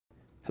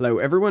Hello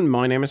everyone,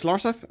 my name is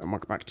Larseth, and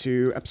welcome back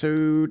to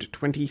episode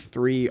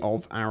 23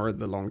 of our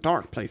The Long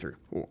Dark playthrough.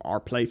 Or our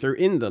playthrough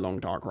in The Long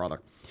Dark, rather.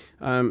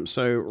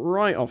 So,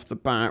 right off the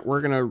bat,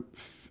 we're gonna...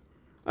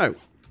 we're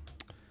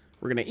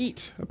gonna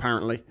eat,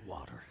 apparently.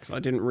 Water. Because I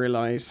didn't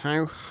realise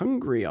how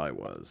hungry I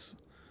was.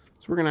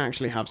 So we're gonna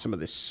actually have some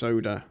of this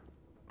soda.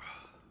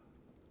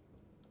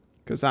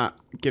 Because that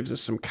gives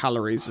us some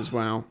calories as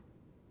well.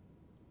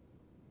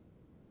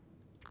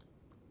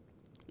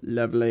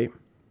 Lovely.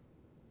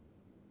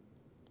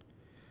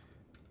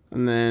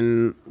 And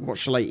then, what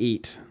shall I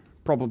eat?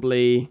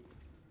 Probably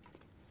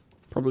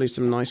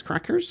some nice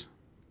crackers.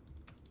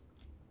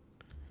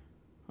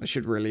 I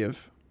should really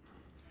have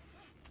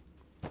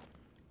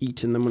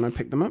eaten them when I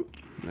picked them up.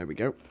 There we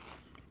go.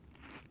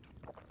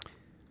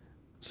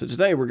 So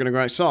today we're going to go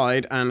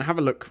outside and have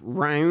a look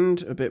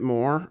round a bit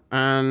more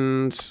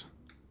and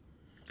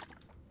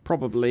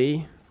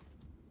probably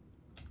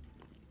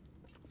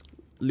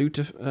loot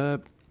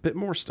a bit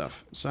more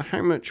stuff. So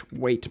how much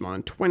weight am I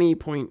on?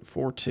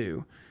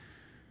 20.42.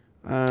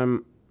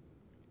 I'm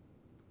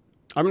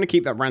going to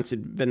keep that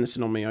rancid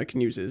venison on me. I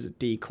can use it as a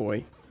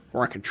decoy.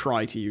 Or I could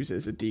try to use it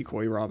as a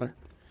decoy, rather.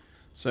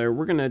 So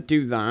we're going to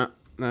do that.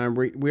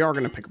 We are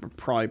going to pick up a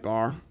pry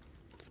bar.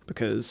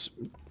 Because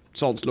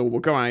Sod's Law will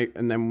go out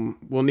and then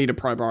we'll need a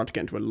pry bar to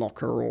get into a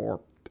locker or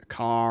a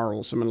car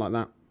or something like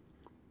that.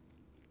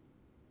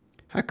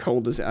 How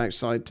cold is it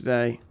outside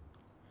today?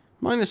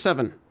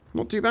 -7.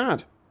 Not too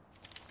bad.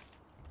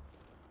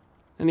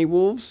 Any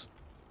wolves?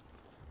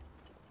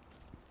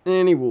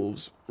 Any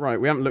wolves?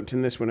 Right, we haven't looked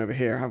in this one over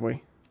here, have we?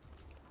 I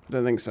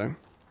don't think so.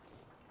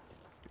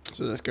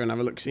 So let's go and have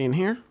a look-see in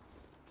here.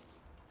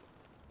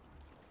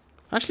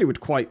 I actually would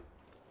quite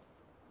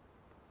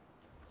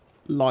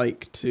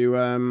like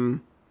to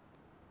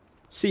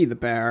see the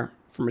bear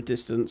from a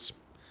distance.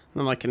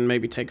 Then I can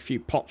maybe take a few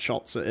pot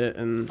shots at it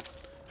and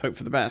hope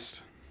for the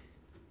best.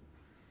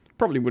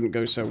 Probably wouldn't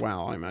go so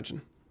well, I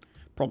imagine.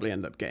 Probably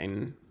end up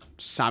getting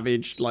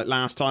savaged like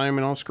last time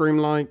and I'll scream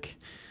like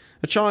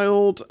a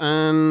child,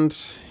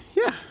 and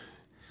yeah,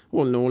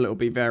 all in all it'll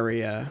be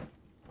very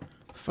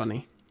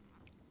funny.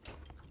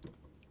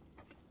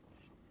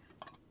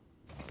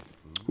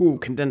 Ooh,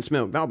 condensed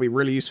milk, that'll be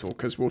really useful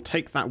because we'll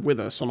take that with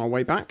us on our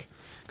way back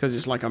because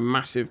it's like a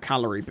massive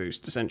calorie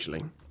boost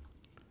essentially.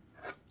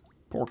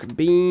 Pork and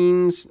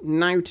beans,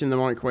 nout in the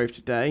microwave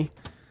today.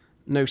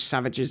 No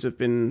savages have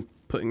been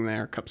putting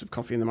their cups of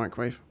coffee in the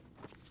microwave.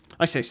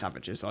 I say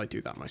savages, I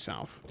do that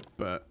myself,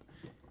 but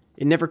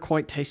it never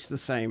quite tastes the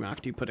same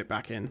after you put it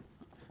back in.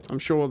 I'm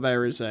sure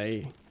there is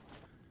a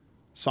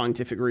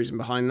scientific reason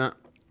behind that.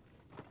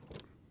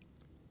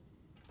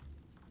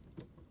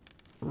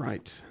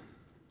 Right.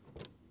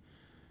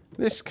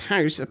 This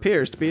house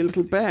appears to be a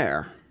little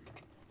bare.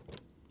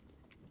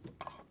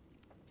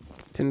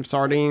 Tin of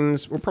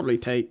sardines. We'll probably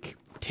take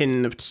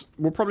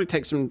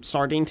some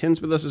sardine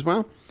tins with us as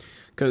well,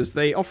 because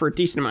they offer a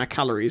decent amount of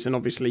calories, and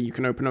obviously you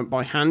can open up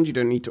by hand. You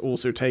don't need to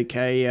also take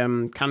a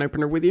can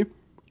opener with you.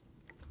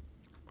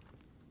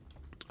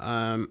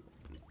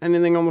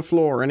 Anything on the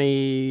floor?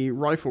 Any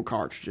rifle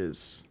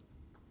cartridges?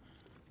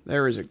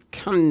 There is a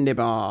candy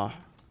bar.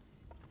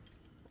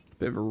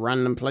 Bit of a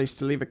random place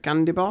to leave a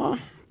candy bar,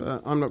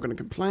 but I'm not going to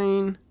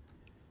complain.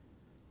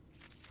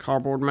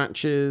 Cardboard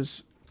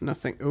matches.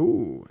 Nothing.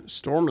 Ooh,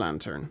 storm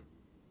lantern.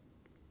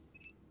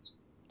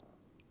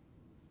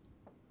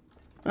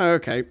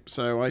 Okay,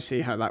 so I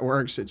see how that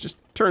works. It just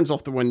turns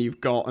off the one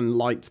you've got and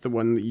lights the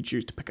one that you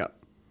choose to pick up.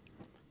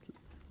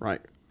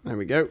 Right, there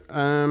we go.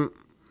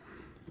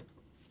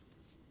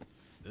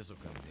 This'll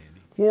come in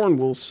handy. Worn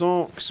wool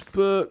socks,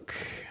 book.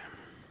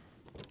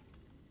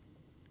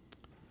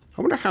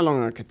 I wonder how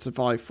long I could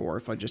survive for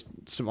if I just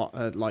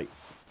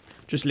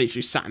just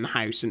literally sat in the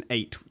house and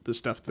ate the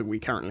stuff that we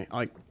currently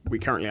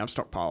have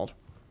stockpiled.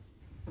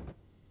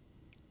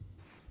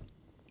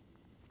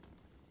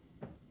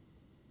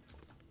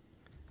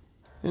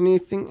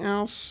 Anything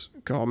else?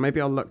 God, maybe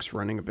our luck's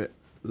running a bit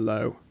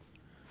low.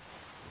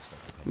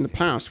 In the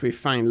past, we've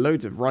found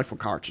loads of rifle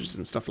cartridges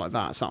and stuff like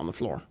that sat on the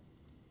floor.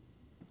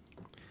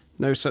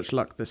 No such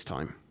luck this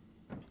time.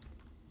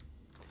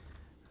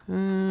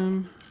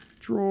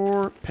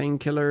 Drawer,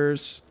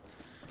 painkillers.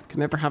 Can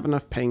never have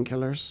enough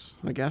painkillers,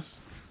 I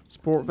guess.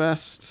 Sport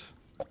vest.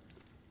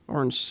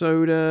 Orange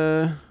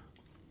soda.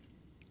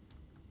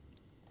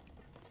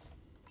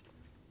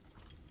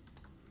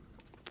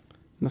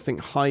 Nothing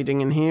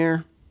hiding in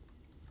here.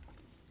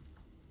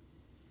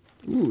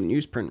 Ooh,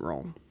 newsprint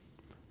roll.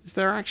 Is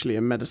there actually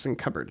a medicine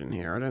cupboard in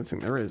here? I don't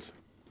think there is.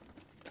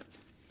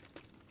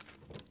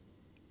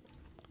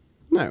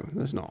 No,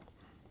 there's not.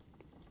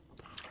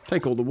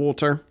 Take all the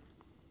water.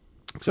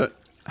 So,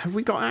 have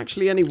we got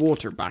actually any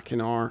water back in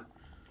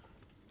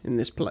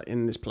this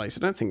place? I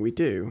don't think we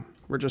do.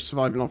 We're just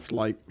surviving off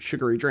like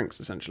sugary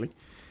drinks essentially.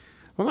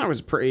 Well, that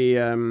was pretty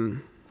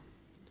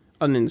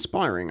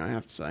uninspiring, I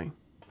have to say.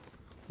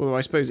 Although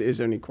I suppose it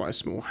is only quite a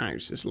small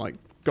house. It's like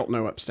got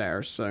no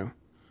upstairs, so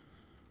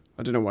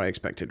I don't know what I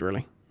expected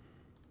really.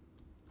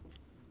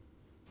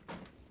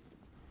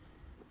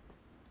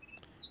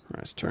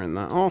 Let's turn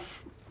that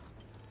off.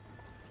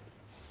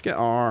 Get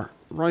our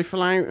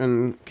rifle out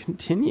and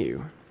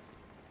continue.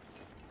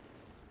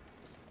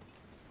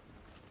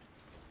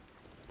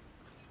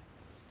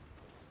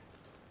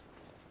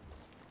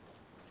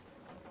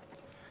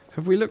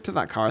 Have we looked at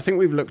that car? I think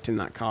we've looked in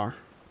that car.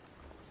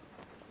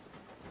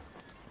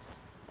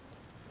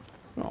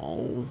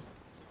 Oh.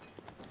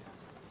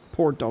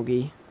 Poor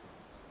doggy.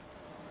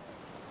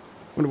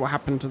 Wonder what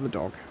happened to the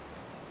dog.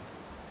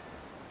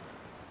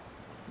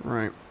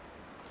 Right.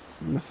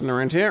 Nothing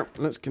around here.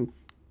 Let's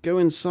go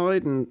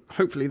inside, and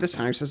hopefully this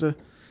house has a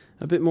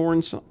bit more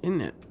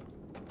in it.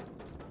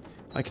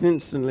 I can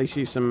instantly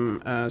see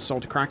some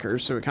salty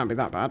crackers, so it can't be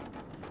that bad.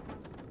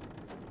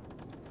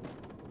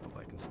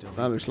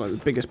 That looks like the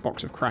biggest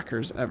box of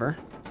crackers ever.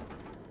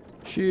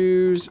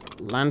 Shoes,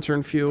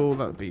 lantern fuel,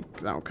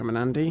 that'll come in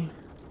handy.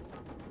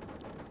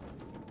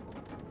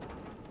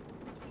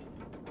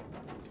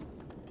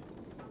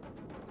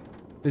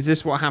 Is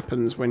this what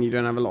happens when you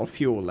don't have a lot of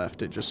fuel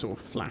left? It just sort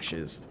of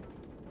flashes.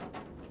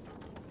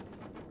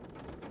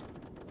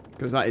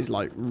 Because that is,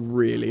 like,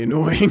 really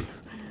annoying.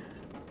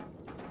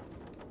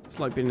 It's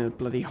like being in a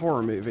bloody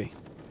horror movie.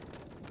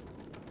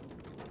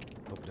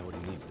 Hope nobody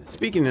needs this.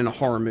 Speaking in a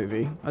horror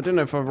movie, I don't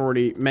know if I've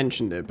already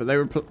mentioned it, but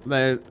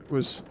there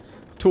was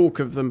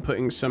talk of them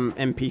putting some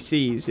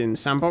NPCs in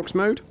sandbox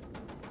mode.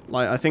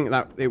 Like, I think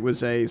that it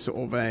was a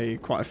sort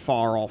of quite a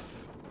far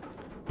off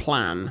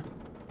plan,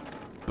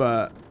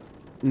 but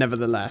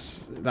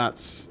nevertheless,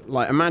 that's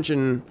like,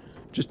 imagine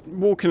just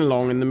walking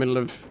along in the middle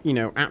of, you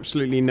know,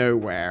 absolutely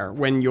nowhere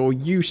when you're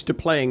used to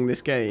playing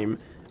this game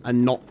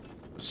and not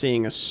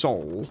seeing a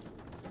soul,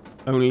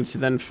 only to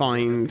then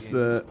find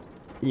that,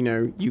 you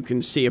know, you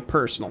can see a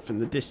person off in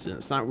the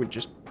distance. That would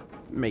just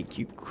make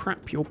you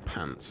crap your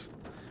pants.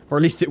 Or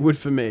at least it would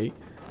for me.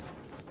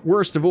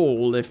 Worst of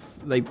all, if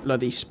they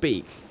bloody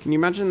speak. Can you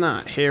imagine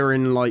that?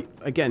 Hearing, like,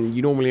 again,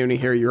 you normally only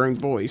hear your own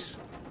voice,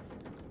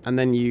 and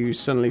then you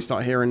suddenly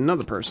start hearing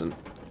another person.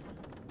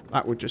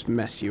 That would just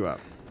mess you up.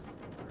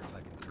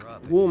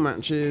 Wall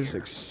matches,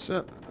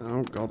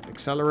 oh god,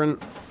 accelerant,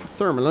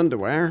 thermal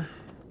underwear.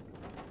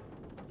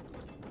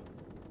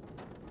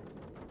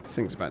 This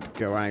thing's about to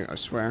go out, I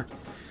swear.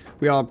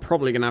 We are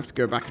probably going to have to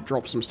go back and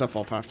drop some stuff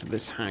off after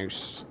this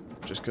house,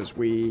 just because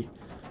we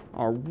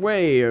are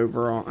way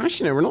over on...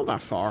 Actually, no, we're not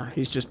that far.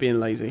 He's just being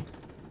lazy.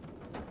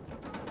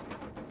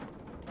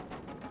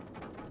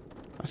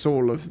 That's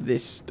all of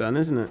this done,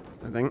 isn't it?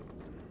 I think.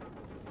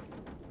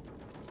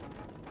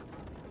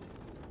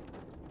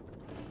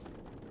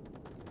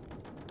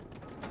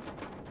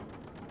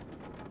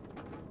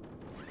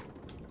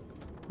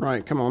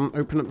 Right, come on.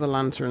 Open up the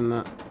lantern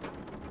that...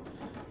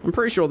 I'm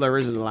pretty sure there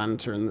is a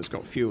lantern that's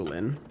got fuel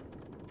in.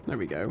 There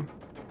we go.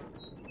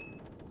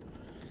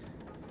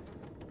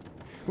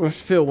 We'll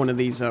fill one of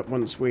these up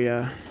once we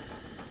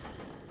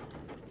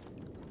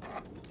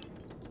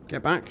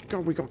get back.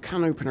 God, we got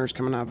can openers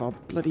coming out of our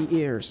bloody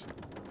ears.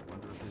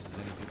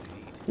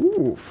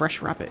 Ooh,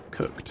 fresh rabbit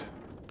cooked.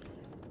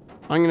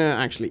 I'm gonna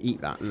actually eat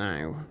that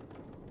now.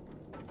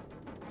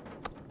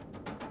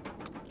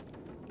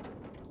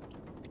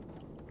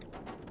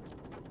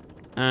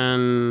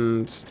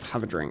 And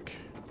have a drink.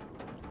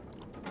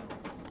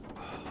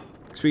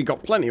 Because we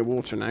got plenty of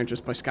water now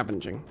just by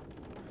scavenging.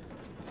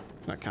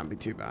 That can't be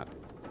too bad.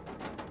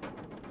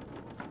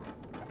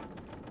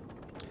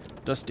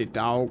 Dusty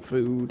dog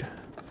food.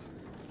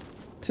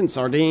 Tin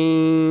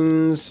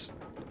sardines.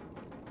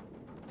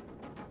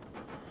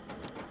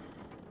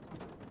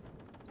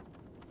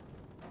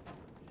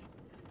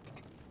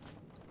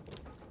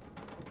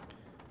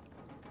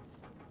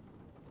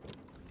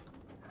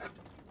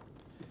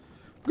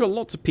 We've got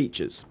lots of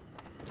peaches.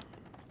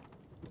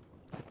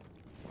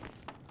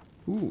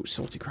 Ooh,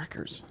 salty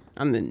crackers.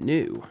 And they're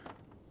new.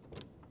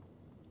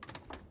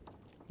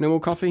 No more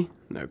coffee?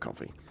 No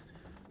coffee.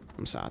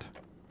 I'm sad.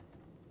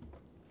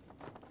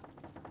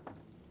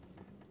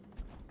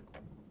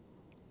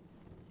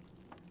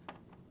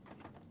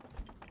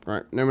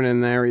 Right, no one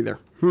in there either.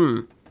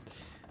 We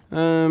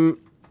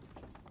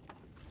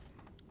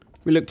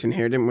looked in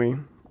here, didn't we?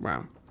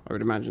 Wow, I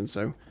would imagine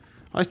so.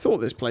 I thought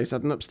this place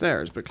had an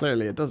upstairs, but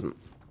clearly it doesn't.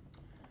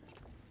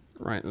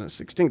 Right, let's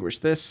extinguish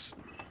this.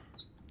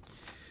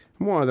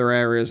 What other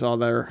areas are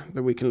there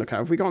that we can look at?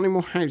 Have we got any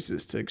more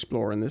houses to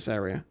explore in this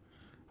area?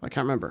 I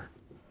can't remember.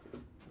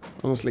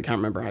 Honestly, can't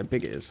remember how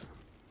big it is.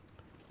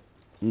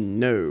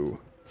 No.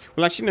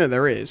 Well, actually, no,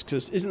 there is,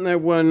 because isn't there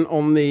one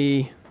on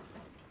the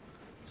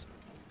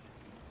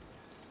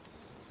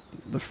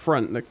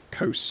front, the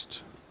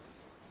coast?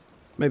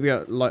 Maybe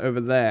like over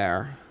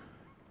there.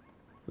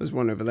 There's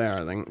one over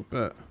there, I think,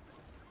 but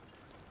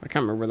I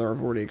can't remember whether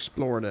I've already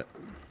explored it.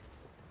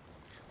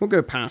 We'll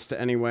go past it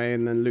anyway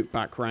and then loop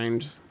back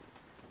round.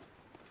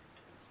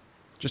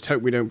 Just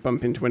hope we don't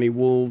bump into any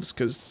wolves,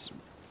 because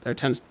there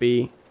tends to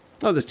be...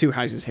 Oh, there's two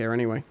houses here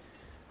anyway.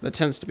 There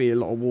tends to be a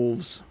lot of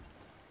wolves.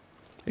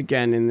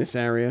 Again, in this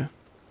area.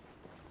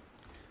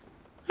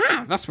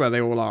 Ah, that's where they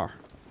all are.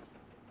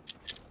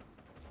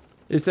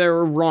 Is there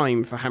a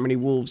rhyme for how many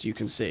wolves you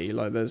can see?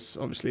 Like, there's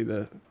obviously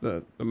the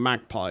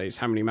magpies,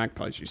 how many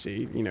magpies you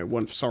see. You know,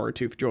 1 for sorrow,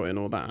 2 for joy, and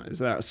all that. Is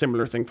that a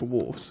similar thing for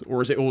wolves?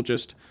 Or is it all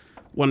just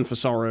 1 for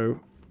sorrow,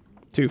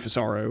 2 for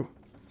sorrow,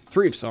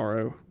 3 for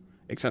sorrow,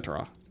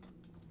 etc.?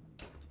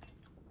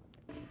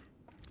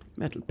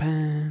 Metal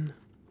pan.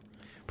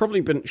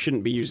 Probably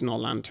shouldn't be using our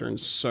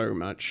lanterns so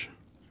much.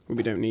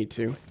 We don't need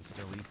to.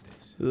 Still eat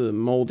this. Ugh,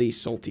 moldy,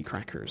 salty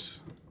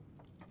crackers.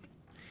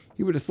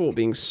 You would have thought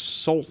being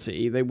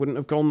salty, they wouldn't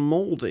have gone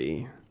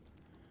moldy.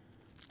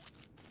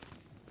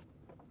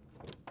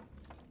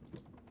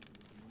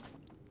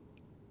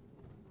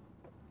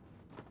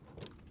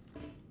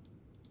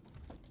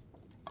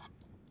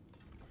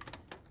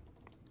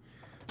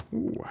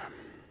 Ooh.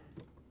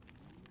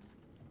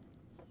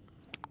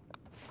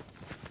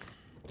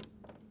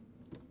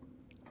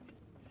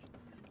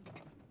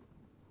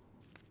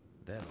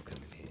 That'll come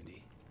in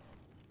handy.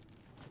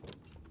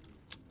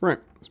 Right,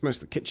 that's most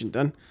of the kitchen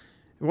done.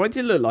 Why does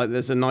it look like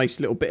there's a nice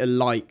little bit of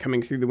light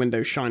coming through the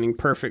window shining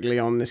perfectly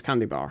on this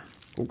candy bar?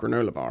 Or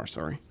granola bar,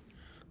 sorry.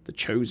 The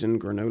chosen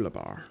granola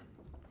bar.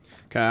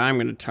 Okay, I'm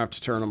going to have to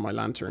turn on my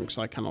lantern because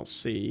I cannot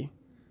see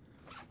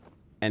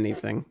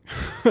anything.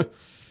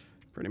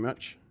 Pretty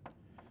much.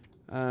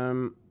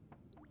 Anything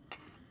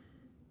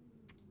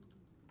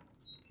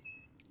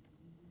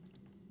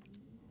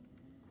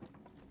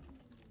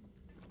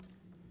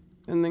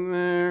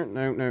there?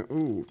 No, no.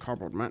 Ooh,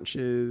 cardboard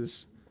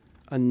matches.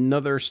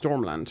 Another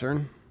storm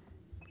lantern.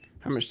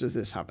 How much does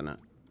this have in it?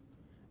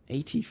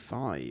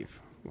 85.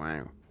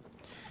 Wow.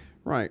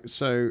 Right,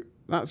 so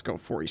that's got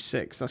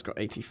 46. That's got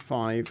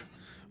 85.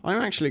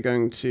 I'm actually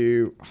going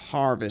to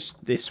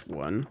harvest this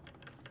one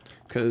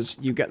because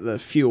you get the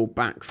fuel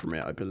back from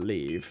it, I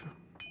believe.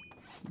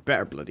 You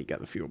better bloody get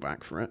the fuel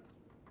back from it.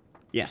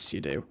 Yes, you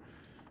do.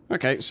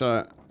 Okay,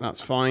 so that's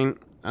fine.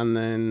 And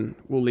then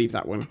we'll leave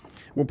that one.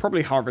 We'll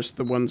probably harvest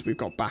the ones we've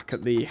got back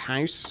at the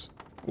house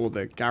or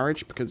the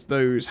garage because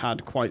those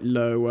had quite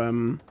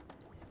low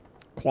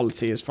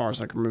quality as far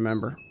as I can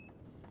remember.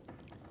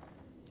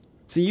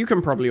 So you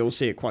can probably all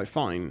see it quite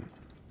fine,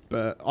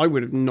 but I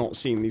would have not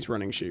seen these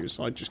running shoes.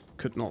 I just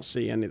could not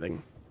see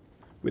anything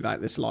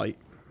without this light.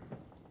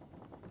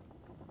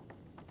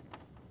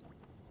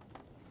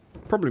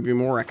 Probably be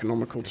more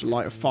economical to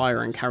light a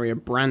fire and carry a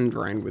brand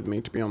around with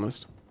me, to be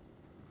honest.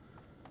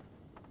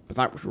 But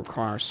that would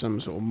require some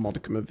sort of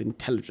modicum of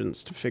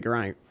intelligence to figure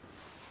out.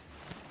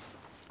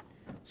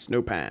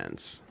 Snow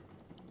pants.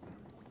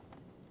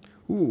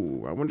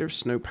 Ooh, I wonder if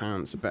snow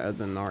pants are better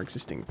than our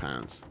existing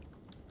pants.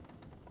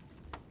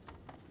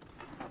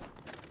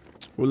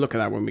 We'll look at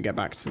that when we get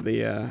back to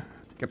the our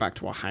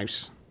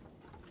house.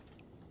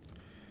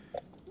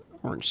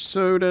 Orange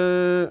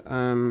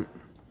soda.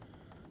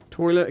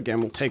 Toilet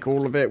again. We'll take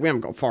all of it. We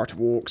haven't got far to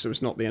walk, so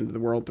it's not the end of the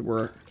world that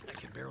we're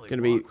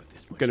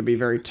gonna be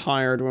very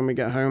tired when we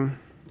get home.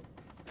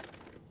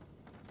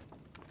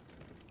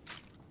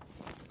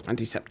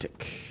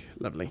 Antiseptic.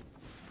 Lovely.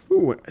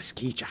 Ooh, a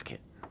ski jacket.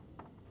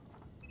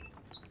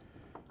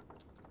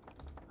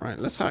 Right,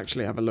 let's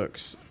actually have a look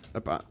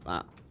about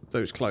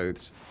those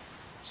clothes.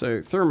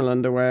 So, thermal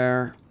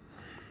underwear.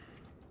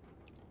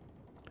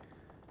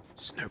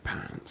 Snow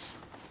pants.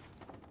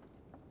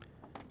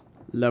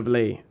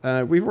 Lovely.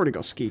 We've already got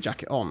a ski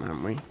jacket on,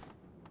 haven't we?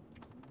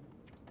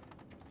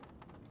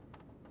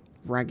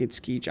 Ragged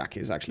ski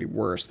jacket is actually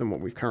worse than what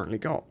we've currently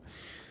got.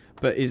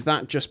 But is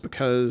that just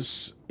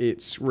because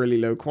it's really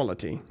low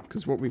quality?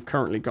 Because what we've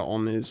currently got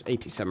on is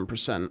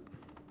 87%.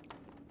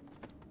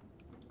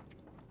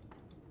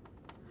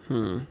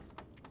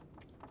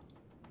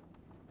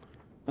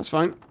 That's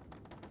fine.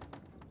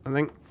 I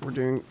think we're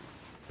doing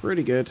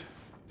pretty good.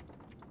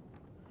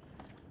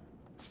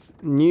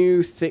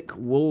 New thick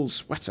wool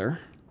sweater.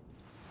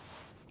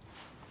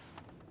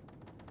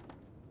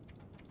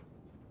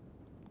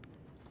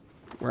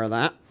 Wear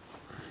that.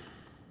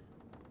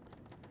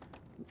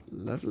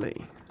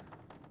 Lovely.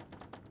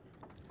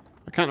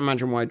 I can't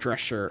imagine why a dress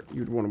shirt,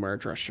 you'd want to wear a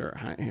dress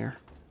shirt out here.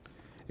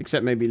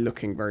 Except maybe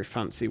looking very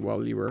fancy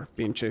while you were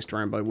being chased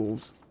around by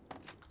wolves.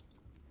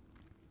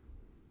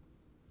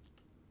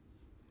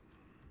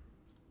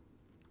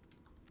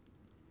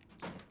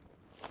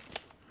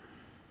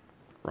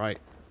 Right.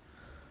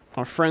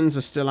 Our friends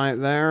are still out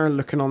there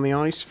looking on the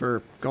ice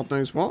for God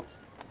knows what.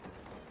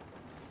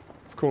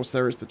 Of course,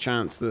 there is the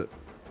chance that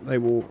they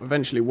will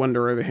eventually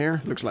wander over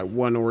here. Looks like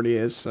one already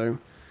is, so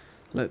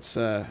let's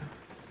get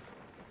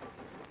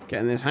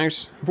in this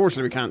house.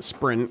 Unfortunately, we can't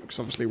sprint, because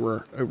obviously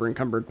we're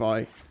over-encumbered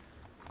by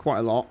quite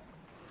a lot.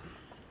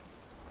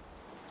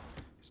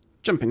 Let's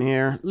jump in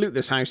here, loot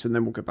this house, and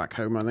then we'll go back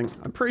home, I think.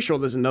 I'm pretty sure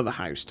there's another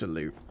house to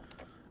loot.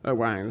 Oh,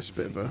 wow, that's a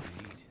bit of a...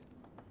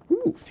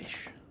 Ooh,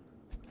 fish.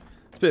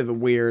 It's a bit of a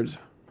weird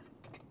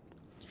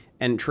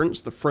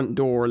entrance. The front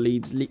door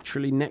leads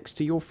literally next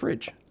to your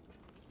fridge.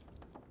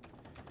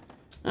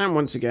 And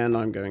once again,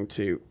 I'm going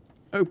to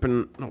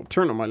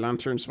turn on my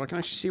lantern so I can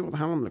actually see what the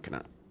hell I'm looking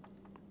at.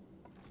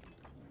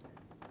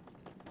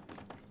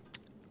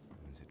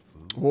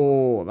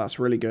 Oh, that's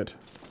really good.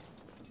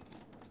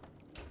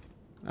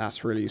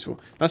 That's really useful.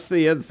 That's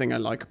the other thing I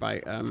like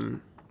about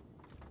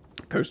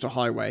Coastal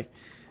Highway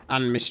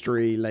and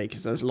Mystery Lake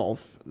is there's a lot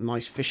of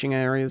nice fishing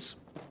areas,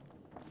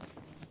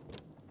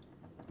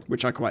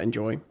 which I quite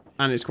enjoy.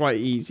 And it's quite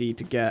easy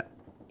to get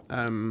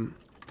out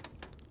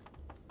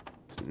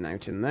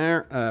in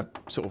there,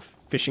 sort of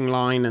fishing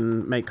line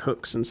and make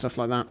hooks and stuff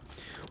like that.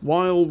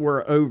 While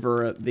we're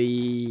over at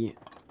the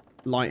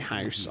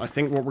lighthouse, I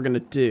think what we're going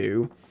to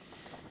do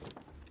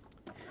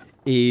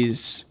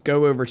is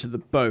go over to the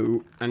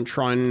boat and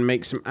try and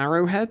make some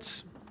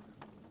arrowheads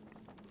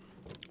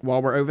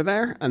while we're over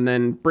there, and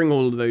then bring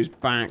all of those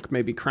back,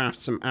 maybe craft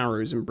some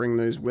arrows and bring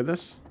those with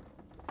us.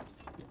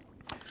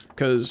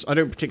 Because I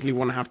don't particularly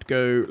want to have to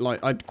go,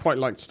 like, I'd quite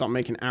like to start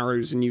making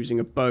arrows and using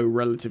a bow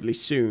relatively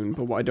soon,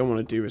 but what I don't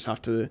want to do is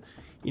have to,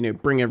 you know,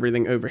 bring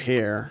everything over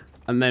here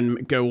and then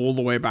go all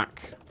the way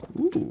back.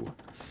 Ooh.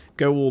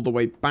 Go all the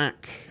way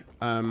back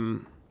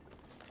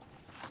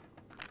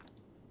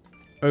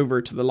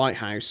over to the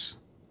lighthouse.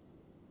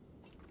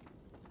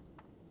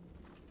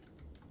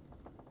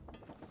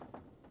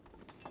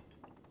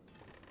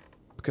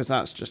 Because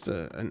that's just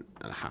a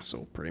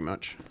hassle, pretty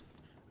much.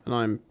 And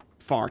I'm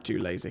far too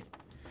lazy.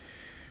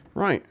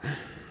 Right.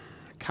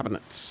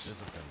 Cabinets.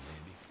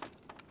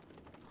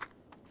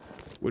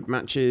 Wood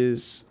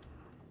matches.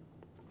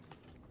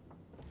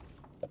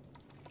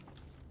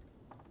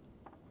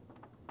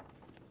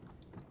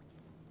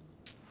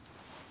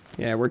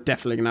 Yeah, we're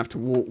definitely going to have to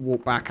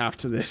walk back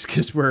after this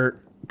because we're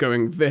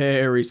going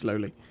very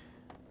slowly.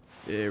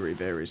 Very,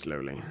 very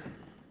slowly.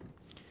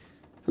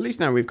 At least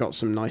now we've got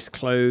some nice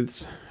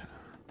clothes.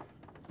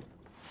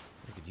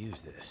 I could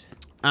use this.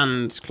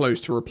 And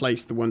clothes to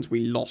replace the ones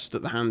we lost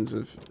at the hands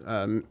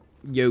of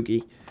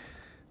Yogi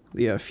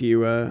a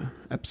few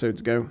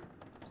episodes ago.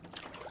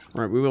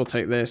 Right, we will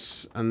take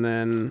this, and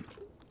then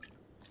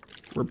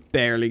we're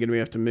barely going to be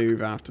able to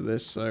move after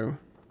this, so...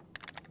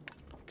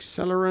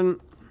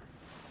 Accelerant.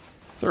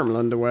 Thermal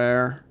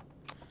underwear.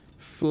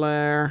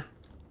 Flare.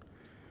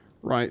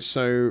 Right,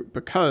 so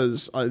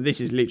because this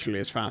is literally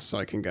as fast as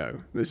I can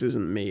go. This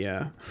isn't me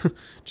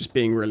just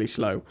being really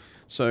slow.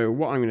 So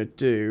what I'm going to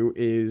do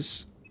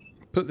is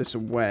put this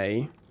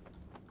away,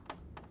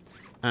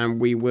 and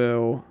we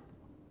will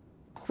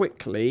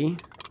quickly...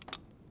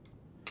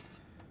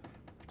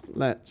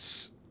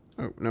 Let's...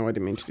 Oh, no, I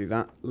didn't mean to do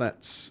that.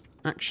 Let's...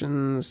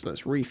 Actions.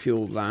 Let's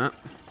refuel that.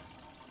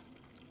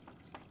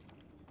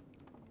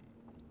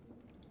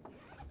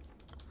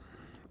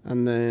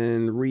 And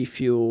then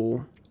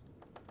refuel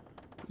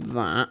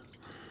that.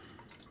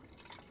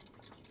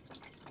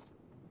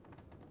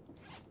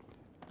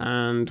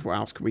 And what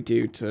else can we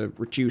do to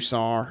reduce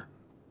our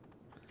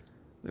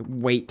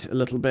weight a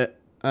little bit?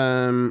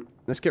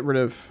 Let's get rid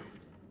of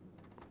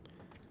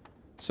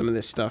some of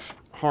this stuff.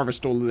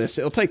 Harvest all of this.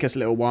 It'll take us a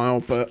little while,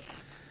 but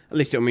at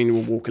least it'll mean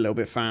we'll walk a little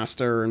bit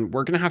faster. And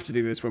we're going to have to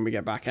do this when we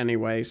get back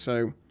anyway.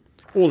 So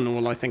all in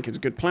all, I think it's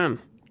a good plan,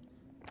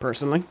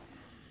 personally.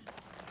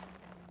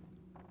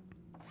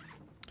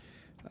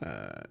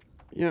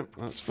 Yeah,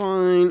 that's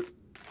fine.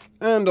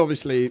 And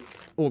obviously,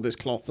 all this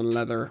cloth and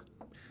leather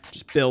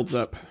just builds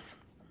up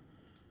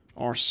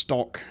our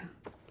stock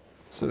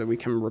so that we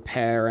can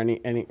repair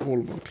all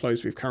of the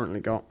clothes we've currently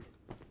got.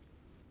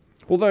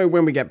 Although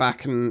when we get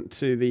back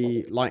into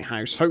the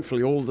lighthouse,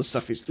 hopefully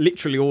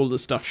literally all the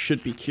stuff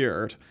should be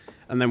cured,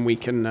 and then we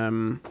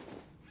can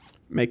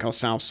make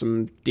ourselves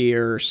some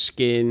deer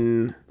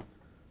skin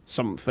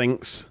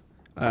somethings.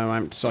 I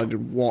haven't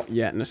decided what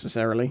yet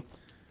necessarily.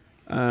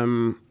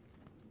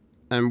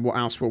 And what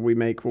else will we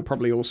make? We'll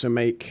probably also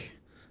make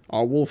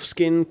our wolf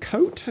skin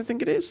coat, I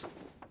think it is.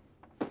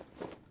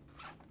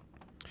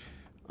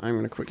 I'm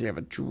going to quickly have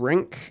a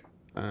drink.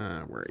 Where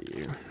are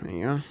you? There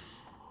you are.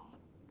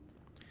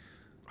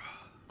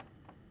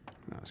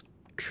 That's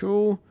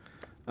cool.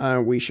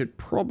 We should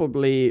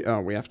probably...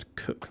 Oh, we have to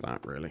cook that,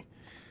 really.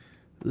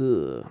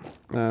 Ugh.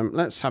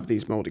 Let's have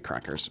these moldy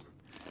crackers.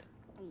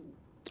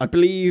 I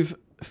believe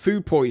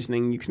food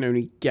poisoning you can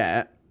only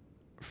get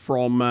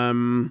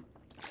from...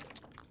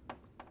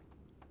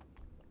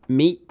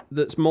 meat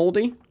that's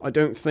moldy. I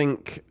don't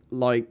think,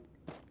 like,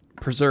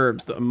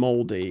 preserves that are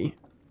moldy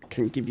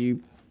can give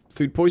you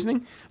food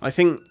poisoning. I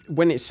think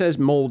when it says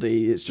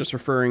moldy, it's just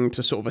referring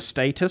to sort of a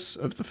status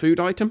of the food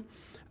item.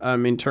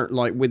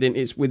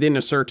 It's within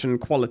a certain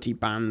quality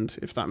band,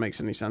 if that makes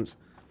any sense.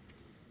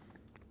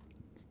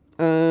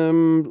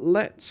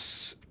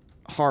 Let's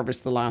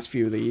harvest the last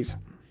few of these.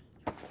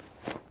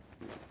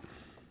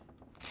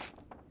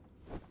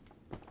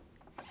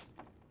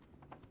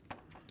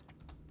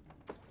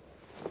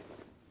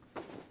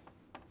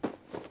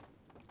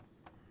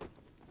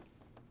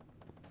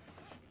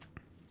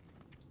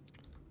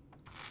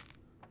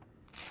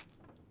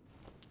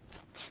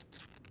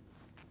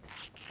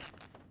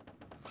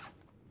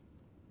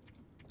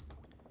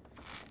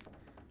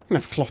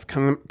 Have cloth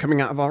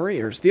coming out of our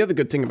ears. The other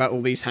good thing about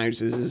all these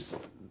houses is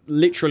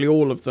literally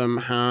all of them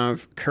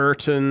have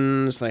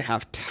curtains, they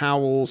have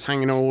towels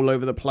hanging all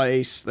over the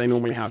place, they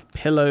normally have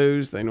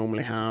pillows, they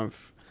normally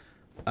have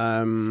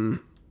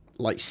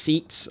like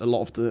seats. A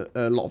lot of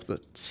the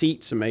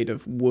seats are made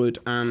of wood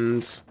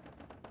and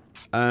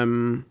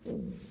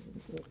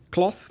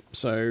cloth,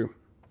 so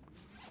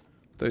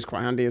those are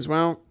quite handy as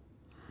well.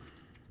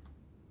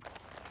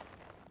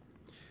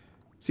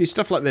 See,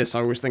 stuff like this I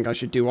always think I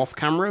should do off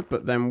camera,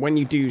 but then when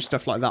you do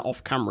stuff like that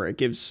off camera, it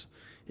gives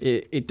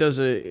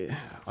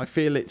I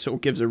feel it sort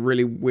of gives a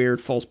really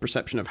weird false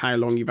perception of how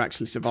long you've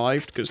actually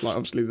survived, because like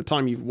obviously the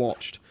time you've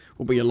watched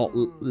will be a lot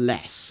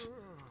less.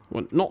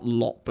 Well, not a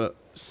lot, but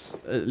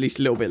at least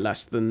a little bit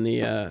less than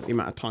the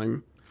amount of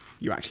time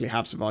you actually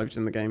have survived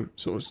in the game.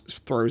 Sort of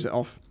throws it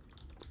off.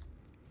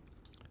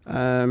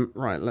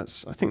 Right,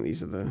 I think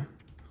these are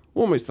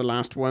almost the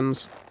last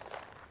ones.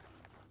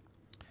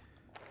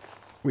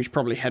 We should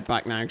probably head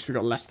back now because we've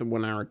got less than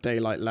 1 hour of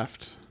daylight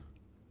left.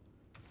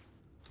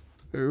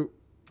 Ooh.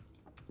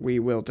 We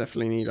will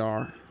definitely need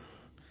our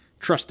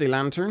trusty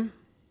lantern.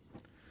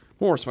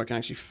 Or so I can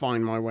actually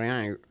find my way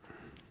out.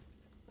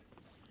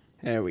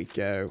 There we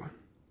go.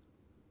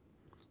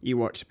 You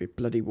watch to be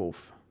bloody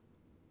wolf.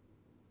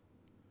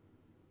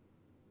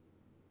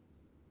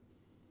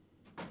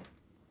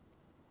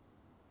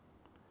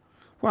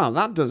 Well,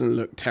 that doesn't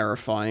look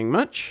terrifying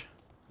much.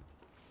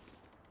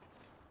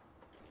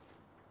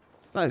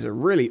 That is a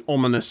really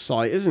ominous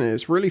sight, isn't it?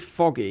 It's really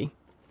foggy.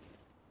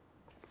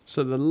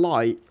 So the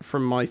light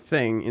from my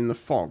thing in the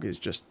fog is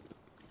just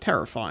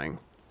terrifying,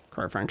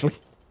 quite frankly.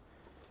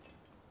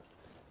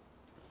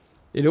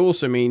 It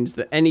also means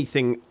that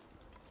anything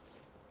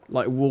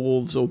like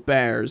wolves or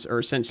bears are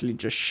essentially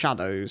just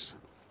shadows.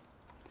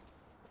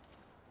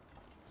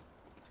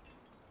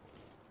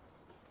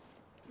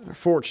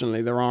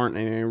 Fortunately, there aren't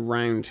any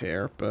around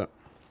here, but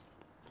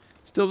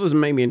still doesn't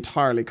make me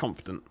entirely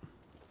confident.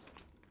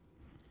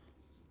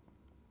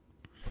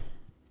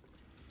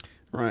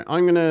 Right,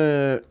 I'm going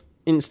to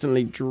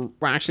instantly... Well,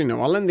 actually,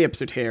 no, I'll end the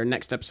episode here.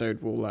 Next episode,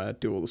 we'll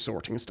do all the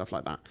sorting and stuff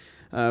like that.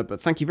 But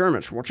thank you very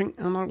much for watching,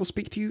 and I will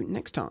speak to you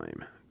next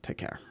time. Take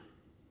care.